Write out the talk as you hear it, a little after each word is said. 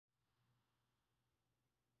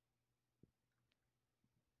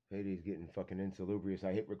Hades getting fucking insalubrious.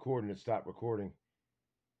 I hit record and it stopped recording.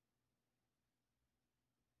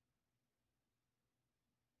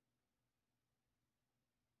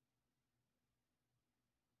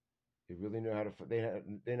 They really know how to.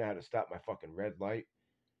 They know how to stop my fucking red light.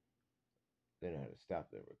 They know how to stop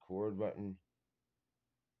the record button.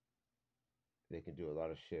 They can do a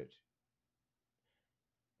lot of shit.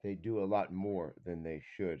 They do a lot more than they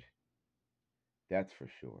should. That's for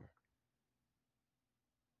sure.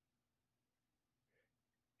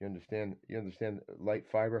 You understand? You understand light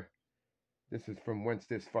fiber? This is from whence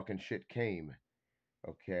this fucking shit came.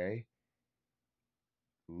 Okay?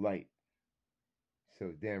 Light.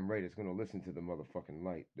 So damn right it's gonna listen to the motherfucking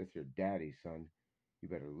light. That's your daddy, son. You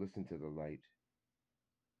better listen to the light.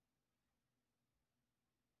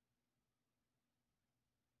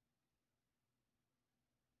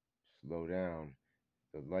 Slow down.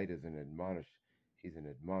 The light is an admonish. He's an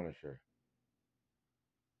admonisher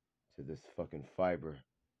to this fucking fiber.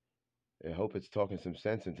 I hope it's talking some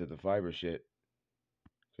sense into the fiber shit.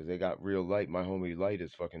 Because they got real light. My homie Light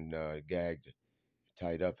is fucking gagged,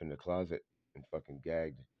 tied up in the closet, and fucking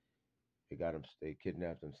gagged. They got him. They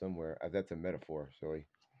kidnapped him somewhere. That's a metaphor, silly.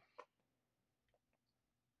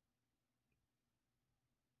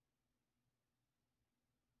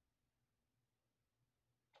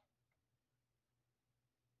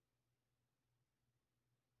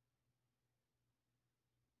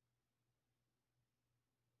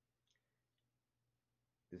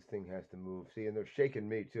 This thing has to move. See, and they're shaking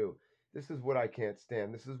me too. This is what I can't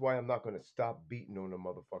stand. This is why I'm not going to stop beating on a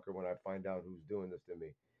motherfucker when I find out who's doing this to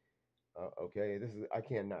me. Okay, this is I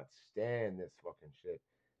cannot stand this fucking shit,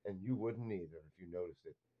 and you wouldn't either if you noticed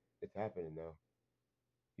it. It's happening now.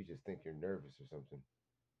 You just think you're nervous or something.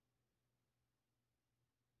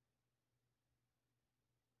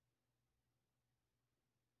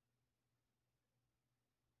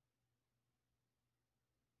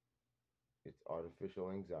 It's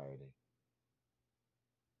artificial anxiety.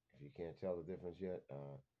 If you can't tell the difference yet,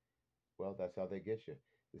 well, that's how they get you.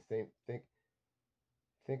 The same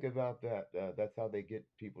think about that. That's how they get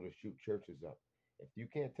people to shoot churches up. If they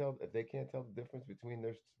can't tell the difference between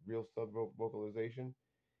their real sub vocalization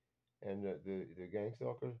and the gang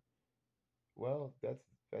stalker, well, that's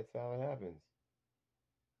how it happens.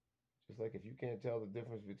 Just like if you can't tell the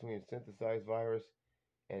difference between a synthesized virus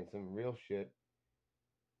and some real shit,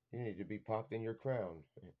 you need to be popped in your crown.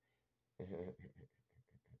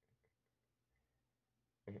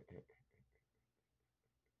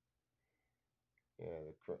 Yeah,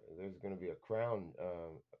 there's going to be a crown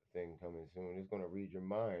thing coming soon. It's going to read your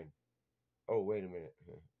mind. Oh, wait a minute.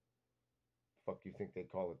 Fuck you think they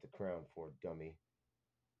call it the crown for, dummy?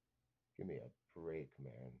 Give me a break,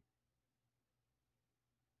 man.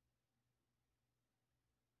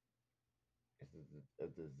 This is a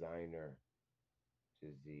designer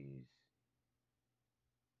disease.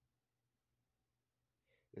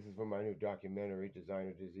 This is from my new documentary,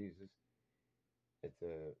 Designer Diseases. It's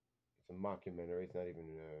a mockumentary. It's not even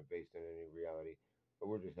based on any reality, but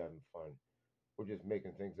we're just having fun. We're just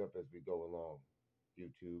making things up as we go along.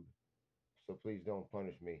 YouTube. So please don't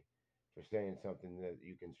punish me for saying something that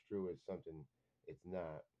you construe as something it's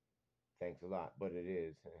not. Thanks a lot, but it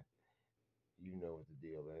is. You know what the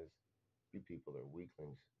deal is. You people are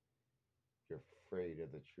weaklings. You're afraid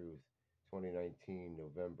of the truth. 2019,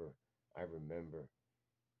 November. I remember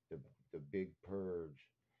the the big purge.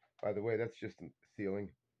 By the way, that's just a ceiling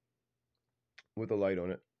with a light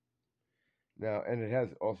on it. Now, and it has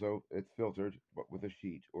also it's filtered, but with a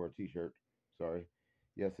sheet or a T-shirt. Sorry.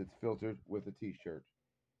 Yes, it's filtered with a T-shirt.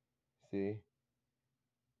 See,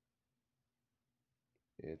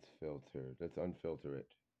 it's filtered. Let's unfilter it.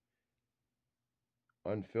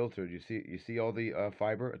 Unfiltered. You see all the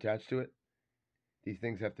fiber attached to it. These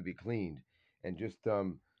things have to be cleaned. And just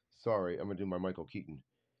sorry, I'm gonna do my Michael Keaton.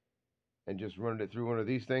 And just running it through one of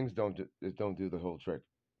these things don't do the whole trick.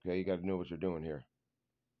 Okay, you got to know what you're doing here.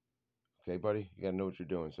 Okay, buddy, you got to know what you're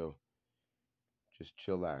doing. So just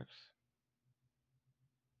chillax.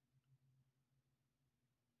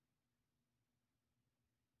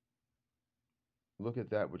 Look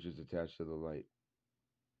at that, which is attached to the light.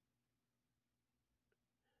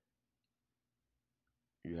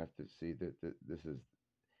 You have to see that this is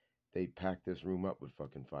they packed this room up with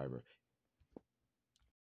fucking fiber.